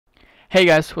Hey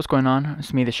guys, what's going on?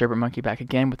 It's me, the Sherbert Monkey, back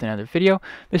again with another video.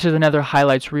 This is another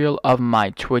highlights reel of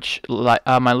my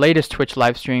my latest Twitch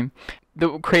live stream.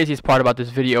 The craziest part about this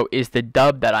video is the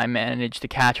dub that I managed to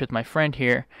catch with my friend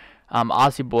here,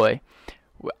 Aussie Boy.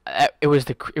 It was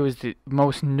the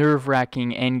most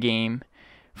nerve-wracking end game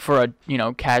for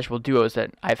casual duos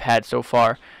that I've had so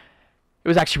far. It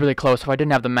was actually really close. If I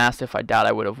didn't have the Mastiff, I doubt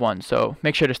I would have won. So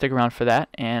make sure to stick around for that,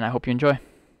 and I hope you enjoy.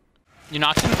 You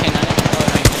knocked him? Okay, no,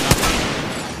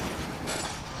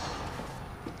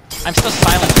 I'm still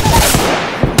silent.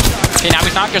 Okay, now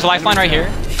he's knocked. There's a lifeline right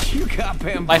here.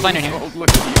 Lifeline in here.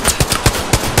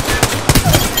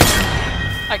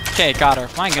 Okay, got her.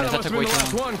 My goodness, that took way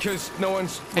too long. If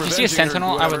you see a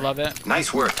sentinel, I would love it.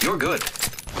 Nice work. You're good.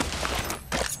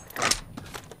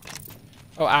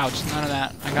 Oh, ouch. None of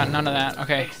that. I got none of that.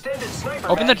 Okay.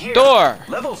 Open the door.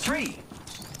 Level 3.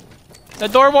 The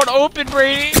door won't open,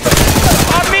 Brady.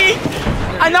 On me!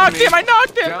 I knocked him! I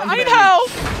knocked him! I need help!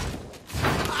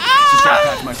 Just gotta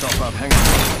patch myself up. Hang on.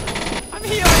 I'm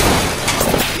healing!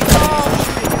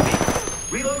 Oh.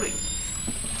 Reloading.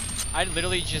 I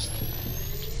literally just...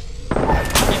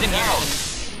 He's in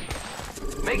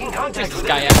here. Making contact Where's this with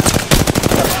guy at?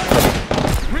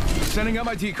 Sending out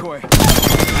my decoy.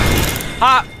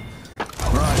 Ha!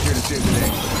 Mirage here to save the day.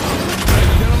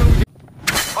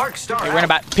 Arc Star. Okay, we're gonna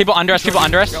bat. People under us, people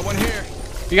under us. Got one here.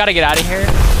 We gotta get out of here.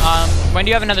 When do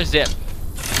you have another zip?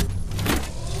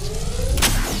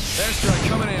 Airstrike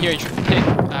coming in. Here, okay.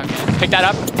 Pick that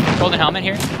up. Golden helmet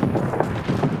here.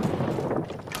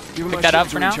 Pick that up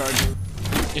for now.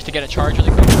 Just to get a charge really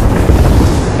quick.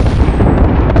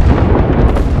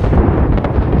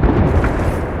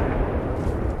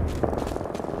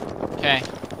 Okay.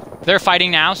 They're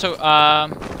fighting now, so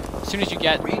as soon as you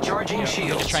get... Recharging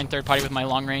shields. Just try and third party with my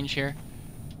long range here.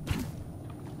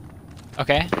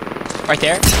 Okay. Right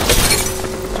there.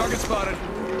 Target spotted.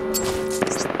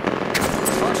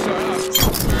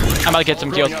 I'm about to get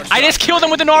some kills. I just killed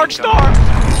him with an Arc Star!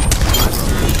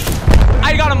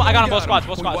 I got him both squads,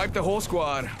 both squads. Wiped the whole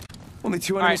squad. Only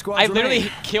 2 enemy Alright, squads I literally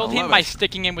remain. killed him by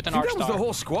sticking him with an Arc That was Star. the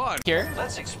whole squad. Here.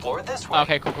 Let's explore this way.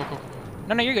 Okay, cool.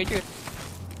 No, you're good, you're good.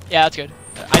 Yeah, that's good.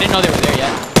 I didn't know they were there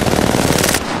yet.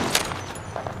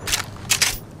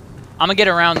 I'm gonna get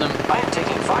around them. I am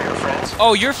taking fire, friends.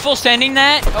 Oh, you're full sending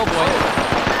that? Oh boy. I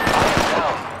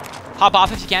am Hop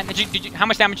off if you can. How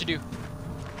much damage you do?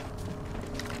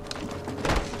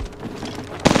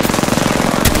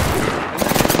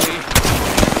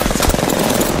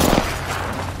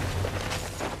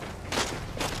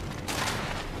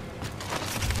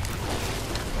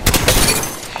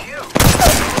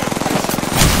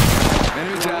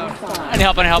 I need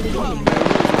help.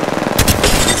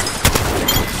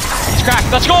 It's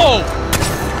cracked. Let's go!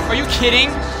 Are you kidding?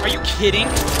 Are you kidding?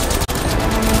 Are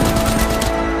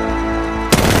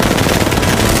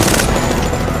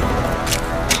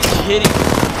you kidding?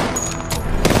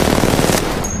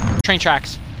 Train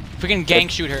tracks. If we can gang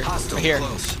shoot her. Right here.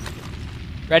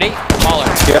 Ready? Mauler.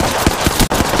 Yeah.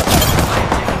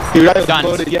 You guys Done.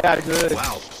 loaded. Yeah, good.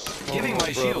 Wow. Giving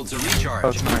my shields a recharge. That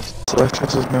was nice.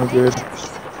 Selections is no good.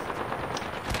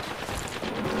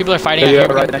 People are fighting out Yeah, here.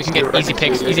 right We next can to you, get right easy next to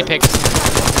picks. you, Easy yeah. picks.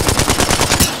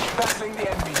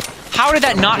 How did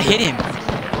that not hit him?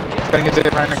 Gonna get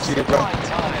it right next to you, bro. On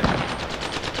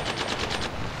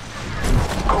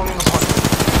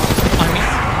me.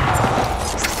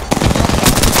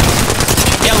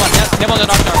 Yellow one. Yellow one's a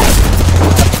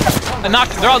knocked. A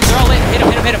knocked. They're all lit. Hit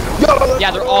him. Yeah,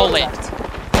 they're all lit. Let's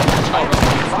go, bro.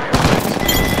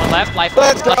 One left. Life.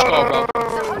 Let's go, bro.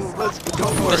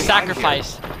 The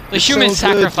sacrifice. The human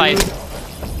sacrifice.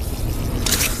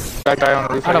 That guy on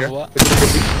the roof Out right of here. what?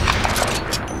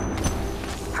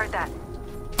 Heard that.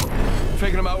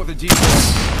 Faking them out with a decoy.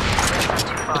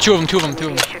 Two of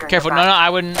them. Careful. No, I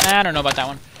wouldn't. I don't know about that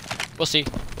one. We'll see.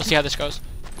 We'll see how this goes.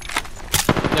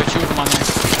 There are 2 of them on there.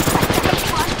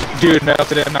 Dude,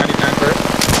 melted at 99 first.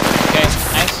 Okay,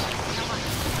 nice.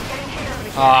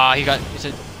 Ah, he's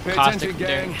a Pay caustic attention,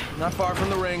 there. gang. Not far from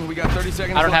the ring. We got 30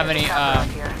 seconds. I don't have left.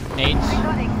 any nades.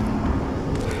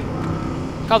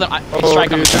 Call them. Oh, Strike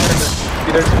them. dude,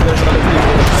 there's other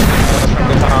people from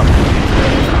the top.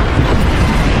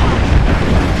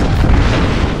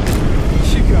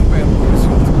 She got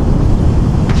bamboozled.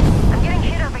 I'm getting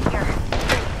hit over here.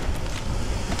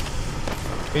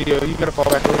 Hey, yo, you gotta fall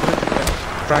back a little bit.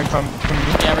 Try and come from me.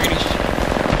 Yeah, we're getting.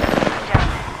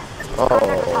 Oh,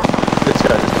 this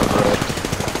guy is no good.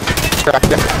 Crack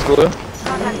that blue.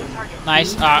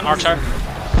 Nice. Arc Star.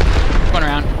 Going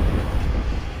around.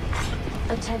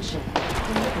 Attention.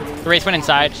 The Wraith went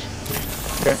inside.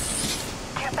 Okay.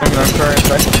 I'm sorry,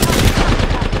 inside.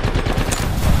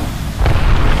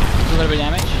 little bit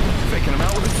of damage. Faking him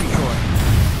out with a decoy.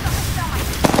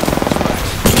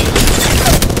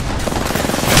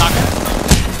 Knock him.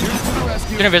 Dude to the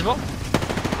rescue. You're invisible.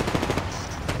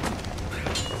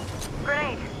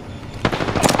 Grenade.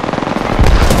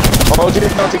 Oh, dude,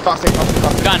 no, take cost.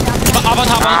 Gun. Up on top, on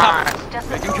top. Just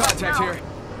Making a contact here.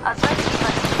 I'll try to keep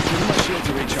my Giving my shield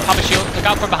to recharge. Pop a shield. Look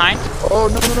out for behind. Oh,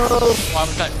 no. Well, I'm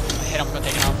gonna hit him. I'm gonna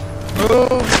take him out.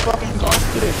 No, fucking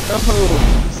lost it. No.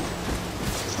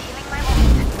 healing my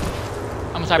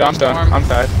wound. I'm Yeah, gonna I'm done. storm. I'm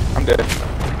tied. I'm dead.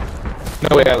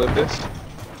 No way I live this.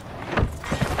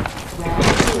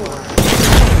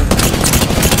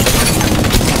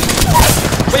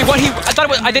 Wait, what? I thought it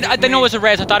was. I didn't know it was a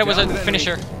res. I thought it was a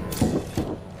finisher.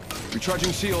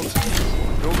 Recharging shields.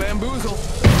 No bamboozle.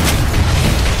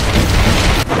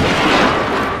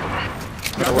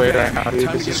 No way right now, dude.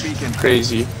 Time to This get a is beacon.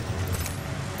 crazy.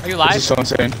 Are you This live? is so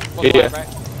insane. Both Yeah. live, right?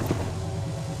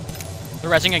 They're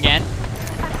resing again.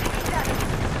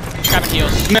 Grabbing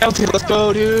heals. Melty, let's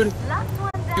go, dude. Last one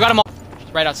down. You got him all.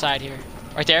 Right outside here.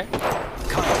 Right there.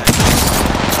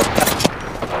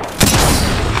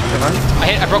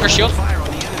 I broke her shield. Fire on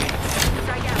the enemy.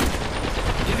 Strike out.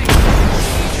 Giving my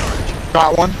shields a recharge.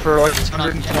 Got one for like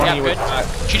 120 Yeah, with good. that.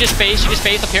 She just phased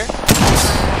up here.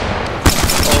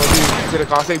 Oh, dude, did a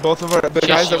cost take both of the She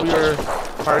guys has that we were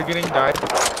targeting died.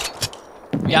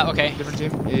 Yeah, okay. Different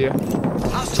team? Yeah.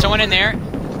 Someone in there.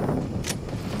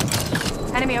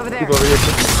 Enemy over there. People over here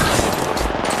too.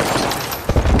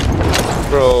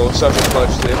 Bro, such a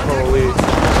clutch tip, holy.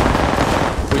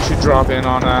 We should drop in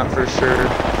on that for sure.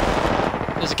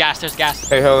 There's gas. There's gas.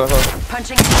 Hey, hello.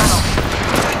 Punching tunnel.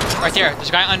 Right there. There's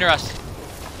a guy under us.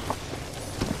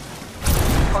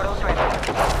 Portal's ready.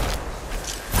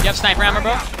 You have sniper ammo,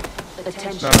 bro?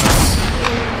 Attention. No.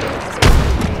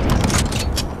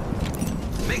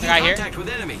 Making Guy here. contact with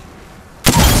enemy.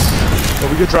 Oh,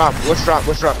 we could drop. Let's drop.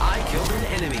 I killed an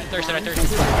enemy. Thirsty, right thirsty.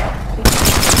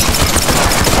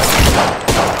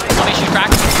 Tell me she's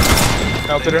cracked.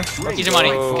 Melted her. Easy money.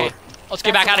 Oh. Okay. Let's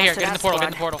get back out of here. Get in the portal. Get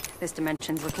in the portal. This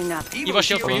dimension's looking up. Evo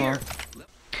shield for you.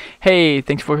 Hey,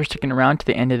 thanks for sticking around to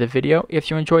the end of the video. If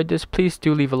you enjoyed this, please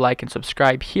do leave a like and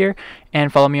subscribe here,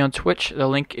 and follow me on Twitch. The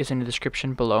link is in the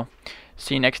description below.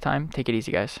 See you next time. Take it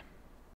easy, guys.